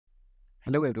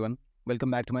Hello everyone,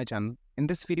 welcome back to my channel. In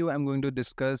this video, I'm going to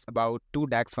discuss about two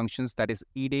DAX functions, that is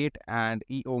EDATE and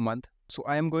EOMONTH. So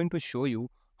I am going to show you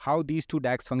how these two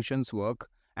DAX functions work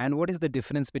and what is the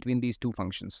difference between these two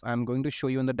functions. I'm going to show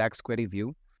you in the DAX Query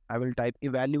View. I will type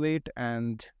evaluate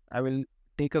and I will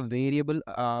take a variable.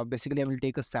 Basically, I will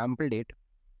take a sample date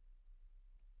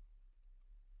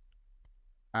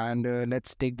and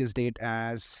let's take this date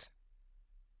as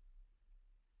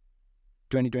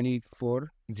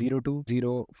 2024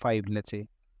 0205, let's say.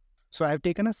 So I've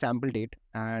taken a sample date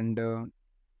and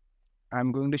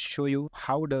I'm going to show you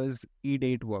how does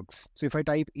EDATE works. So if I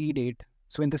type EDATE,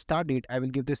 so in the start date, I will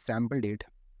give this sample date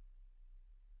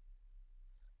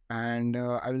and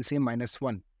I will say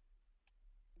 -1.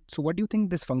 So what do you think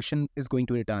this function is going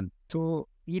to return? So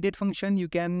EDATE function, you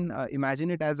can imagine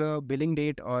it as a billing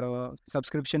date or a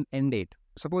subscription end date.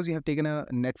 Suppose you have taken a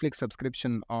Netflix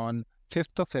subscription on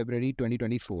 5th of February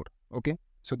 2024. Okay.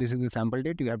 So this is the sample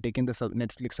date. You have taken the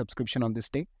Netflix subscription on this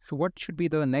day. So what should be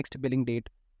the next billing date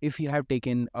if you have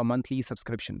taken a monthly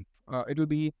subscription? It will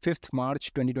be 5th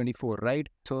March 2024, right?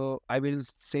 So I will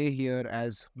say here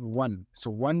as 1. So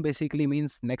 1 basically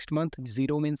means next month,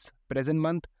 0 means present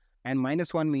month, and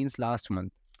 -1 means last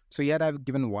month. So here I've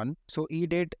given 1. So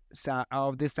EDATE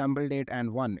of this sample date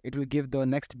and 1, it will give the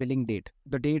next billing date.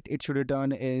 The date it should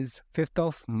return is 5th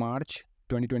of March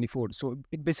 2024. So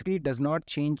it basically does not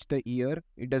change the year,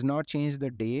 it does not change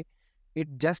the day, it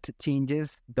just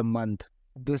changes the month.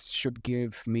 This should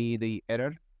give me the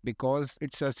error because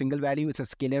it's a single value, it's a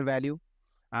scalar value,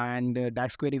 and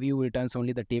DAX Query View returns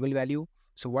only the table value.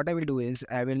 So what I will do is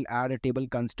I will add a table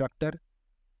constructor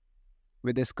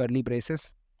with this curly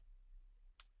braces.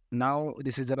 Now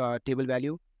this is a table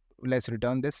value. Let's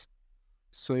return this.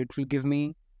 So it will give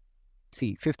me,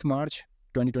 see, 5th March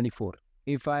 2024.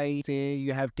 If I say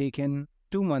you have taken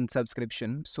 2-month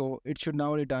subscription, so it should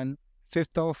now return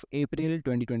 5th of April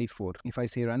 2024. If I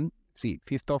say run, see,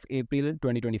 5th of April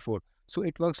 2024. So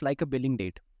it works like a billing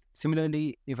date.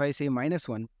 Similarly, if I say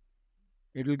 -1,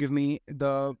 it will give me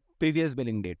the previous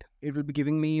billing date. It will be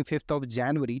giving me 5th of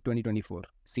January 2024.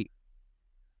 See.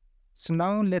 So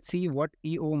now let's see what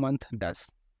EOMONTH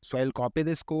does. So I'll copy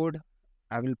this code.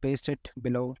 I will paste it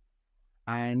below.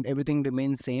 And everything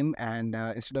remains same, and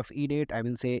instead of EDATE, I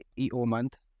will say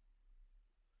EOMONTH.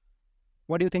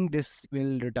 What do you think this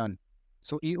will return?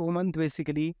 So EOMONTH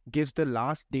basically gives the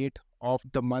last date of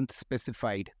the month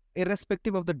specified.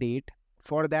 Irrespective of the date,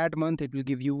 for that month, it will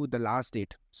give you the last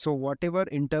date. So whatever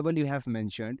interval you have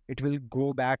mentioned, it will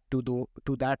go back to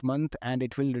that month and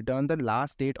it will return the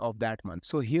last date of that month.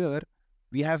 So here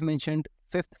we have mentioned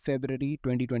 5th February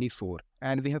 2024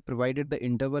 and we have provided the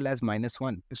interval as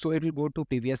 -1. So it will go to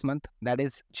previous month, that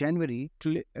is January,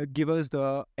 to give us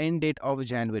the end date of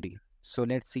January. So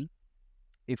let's see.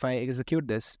 If I execute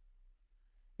this,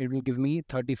 it will give me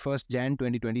 31st Jan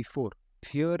 2024.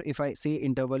 Here, if I say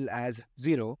interval as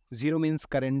 0, 0 means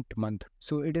current month.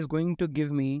 So it is going to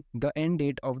give me the end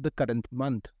date of the current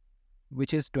month,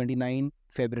 which is 29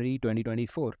 February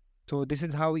 2024. So this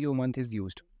is how EOMONTH is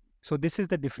used. So this is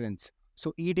the difference.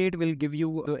 So EDATE will give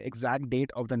you the exact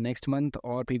date of the next month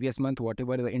or previous month,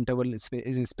 whatever the interval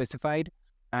is specified.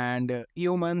 And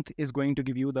EOMONTH is going to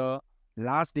give you the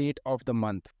last date of the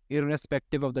month,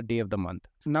 irrespective of the day of the month.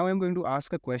 So now I'm going to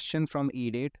ask a question from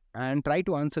EDATE and try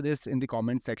to answer this in the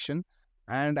comment section.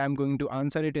 And I'm going to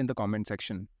answer it in the comment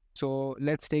section. So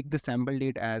let's take the sample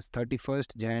date as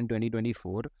 31st Jan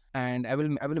 2024. And I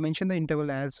will mention the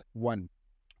interval as 1.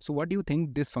 So what do you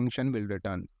think this function will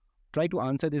return? Try to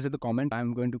answer this in the comment.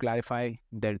 I'm going to clarify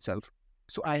that itself.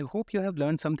 So I hope you have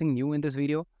learned something new in this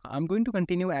video. I'm going to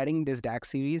continue adding this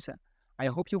DAX series. I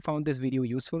hope you found this video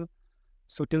useful.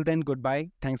 So till then,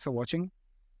 goodbye. Thanks for watching.